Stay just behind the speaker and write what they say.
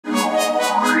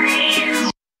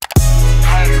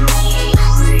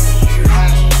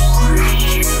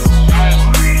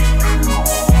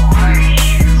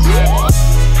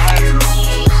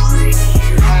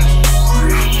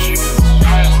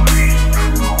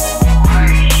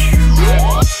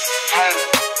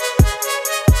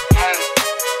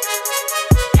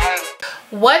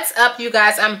up, you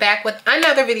guys? I'm back with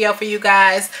another video for you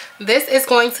guys. This is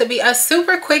going to be a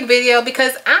super quick video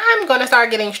because I'm going to start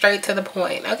getting straight to the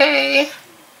point, okay?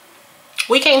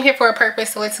 We came here for a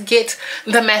purpose, so let's get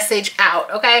the message out,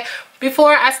 okay?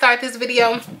 Before I start this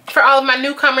video, for all of my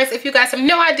newcomers, if you guys have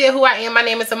no idea who I am, my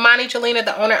name is Imani Jelena,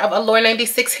 the owner of Allure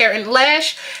 96 Hair and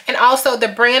Lash, and also the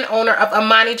brand owner of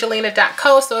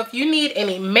IMANIJELENA.co. So if you need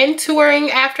any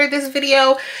mentoring after this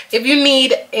video, if you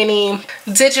need any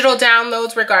digital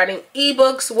downloads regarding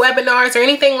ebooks, webinars, or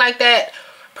anything like that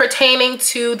pertaining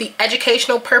to the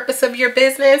educational purpose of your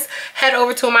business, head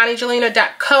over to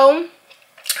IMANIJELENA.co.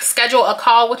 Schedule a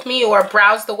call with me or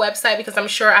browse the website because I'm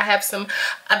sure I have some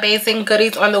amazing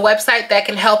goodies on the website that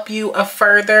can help you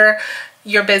further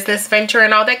your business venture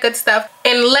and all that good stuff.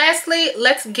 And lastly,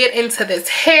 let's get into this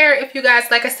hair. If you guys,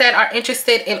 like I said, are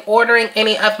interested in ordering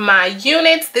any of my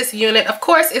units, this unit of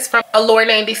course is from Allure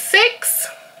 96.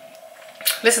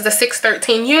 This is a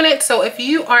 613 unit, so if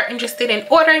you are interested in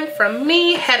ordering from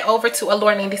me, head over to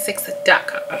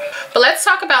allure96.com. But let's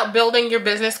talk about building your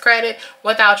business credit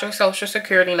without your social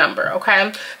security number,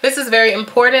 okay? This is very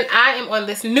important. I am on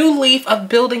this new leaf of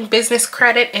building business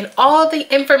credit, and all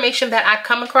the information that I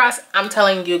come across, I'm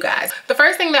telling you guys. The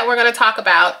first thing that we're going to talk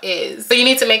about is, so you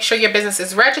need to make sure your business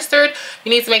is registered. You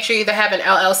need to make sure you either have an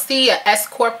LLC, a S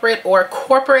corporate, or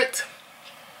corporate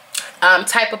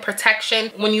type of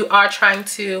protection when you are trying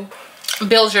to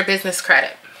build your business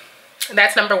credit.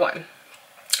 That's number one.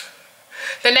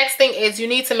 The next thing is you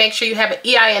need to make sure you have an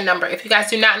EIN number. If you guys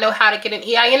do not know how to get an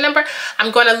EIN number,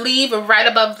 I'm going to leave right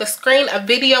above the screen a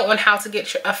video on how to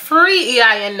get a free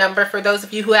EIN number for those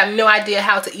of you who have no idea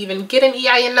how to even get an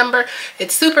EIN number.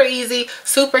 It's super easy,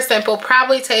 super simple,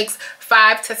 probably takes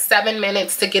 5 to 7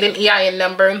 minutes to get an EIN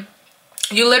number.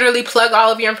 You literally plug all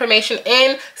of your information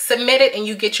in, submit it, and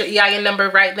you get your EIN number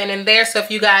right then and there. So if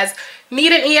you guys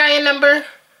need an EIN number,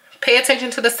 pay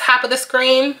attention to the top of the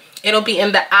screen. It'll be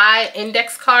in the I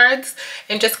index cards,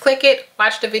 and just click it,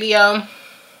 watch the video,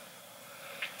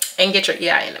 and get your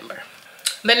EIN number.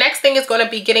 The next thing is going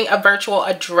to be getting a virtual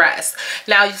address.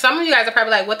 Now, some of you guys are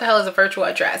probably like, what the hell is a virtual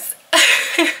address?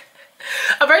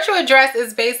 A virtual address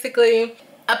is basically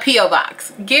a P.O.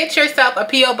 box. Get yourself a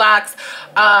P.O. box,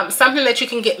 something that you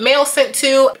can get mail sent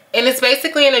to, and it's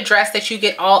basically an address that you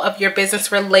get all of your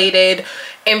business related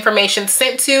information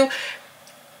sent to,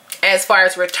 as far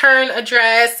as return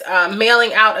address,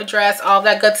 mailing out address, all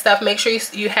that good stuff. Make sure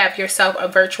you have yourself a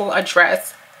virtual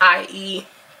address, i.e.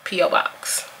 P.O.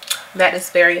 box. That is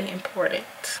very important.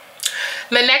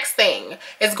 The next thing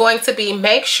is going to be,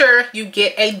 make sure you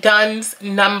get a DUNS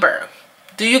number.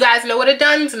 Do you guys know what a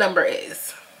DUNS number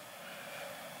is?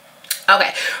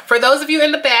 Okay, for those of you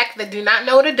in the back that do not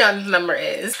know what a DUNS number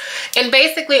is, and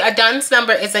basically a DUNS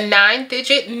number is a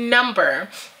 9-digit number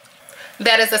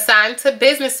that is assigned to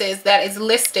businesses that is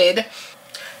listed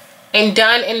in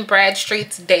Dun &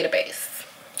 Bradstreet's database.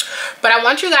 But I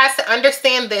want you guys to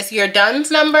understand this. Your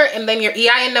DUNS number and then your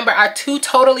EIN number are two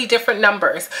totally different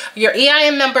numbers. Your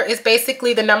EIN number is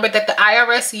basically the number that the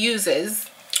IRS uses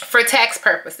for tax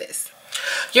purposes.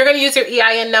 You're going to use your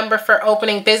EIN number for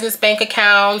opening business bank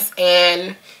accounts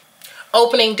and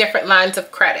opening different lines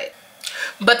of credit.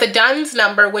 But the DUNS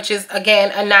number, which is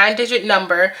again a 9-digit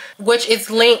number, which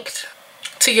is linked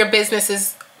to your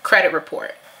business's credit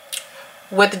report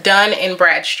with Dun &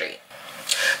 Bradstreet.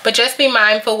 But just be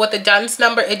mindful with the DUNS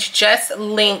number, it's just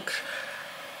linked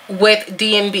with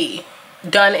D&B,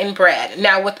 Dun & Brad.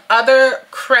 Now with other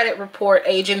credit report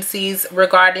agencies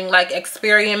regarding like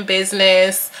Experian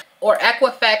Business or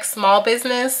Equifax Small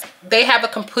Business, they have a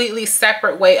completely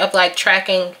separate way of like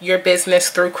tracking your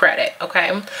business through credit,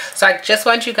 okay? So I just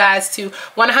want you guys to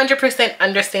 100%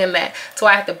 understand that. So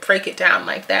I have to break it down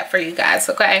like that for you guys,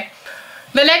 okay?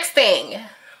 The next thing,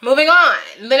 moving on,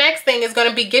 the next thing is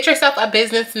gonna be get yourself a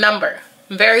business number.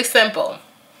 Very simple,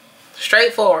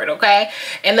 straightforward, okay?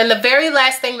 And then the very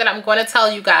last thing that I'm gonna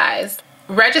tell you guys,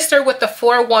 register with the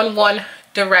 411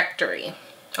 directory.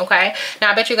 Okay,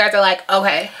 now I bet you guys are like,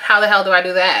 okay, how the hell do I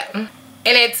do that? And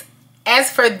it's,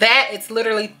 as for that, it's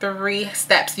literally 3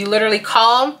 steps. You literally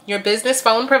call your business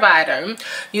phone provider,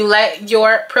 you let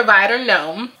your provider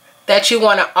know that you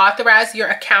want to authorize your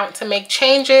account to make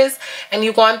changes, and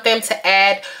you want them to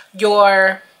add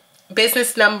your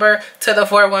business number to the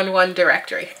 411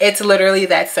 directory. It's literally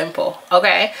that simple,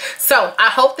 okay? So I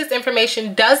hope this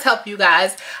information does help you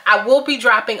guys. I will be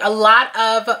dropping a lot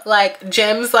of like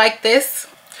gems like this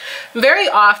very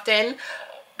often,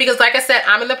 because like I said,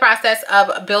 I'm in the process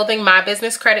of building my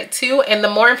business credit too, and the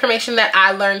more information that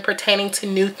I learn pertaining to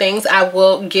new things, I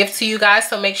will give to you guys.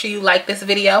 So make sure you like this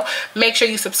video, make sure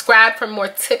you subscribe for more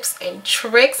tips and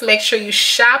tricks, make sure you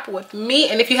shop with me,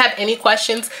 and if you have any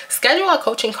questions, schedule a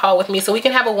coaching call with me so we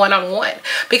can have a one-on-one.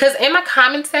 Because in my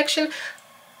comment section,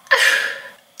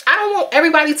 I don't want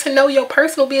everybody to know your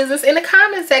personal business in the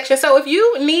comment section. So if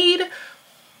you need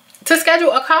to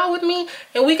schedule a call with me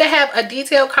and we can have a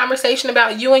detailed conversation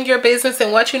about you and your business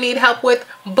and what you need help with,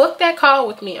 book that call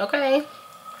with me, okay?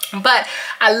 But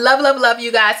I love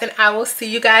you guys, and I will see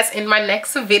you guys in my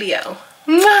next video.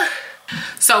 Mwah!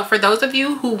 So for those of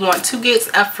you who want to get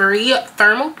a free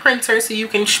thermal printer so you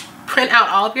can print out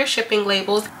all of your shipping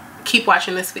labels, keep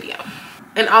watching this video.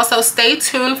 And also stay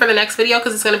tuned for the next video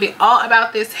because it's going to be all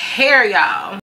about this hair, y'all.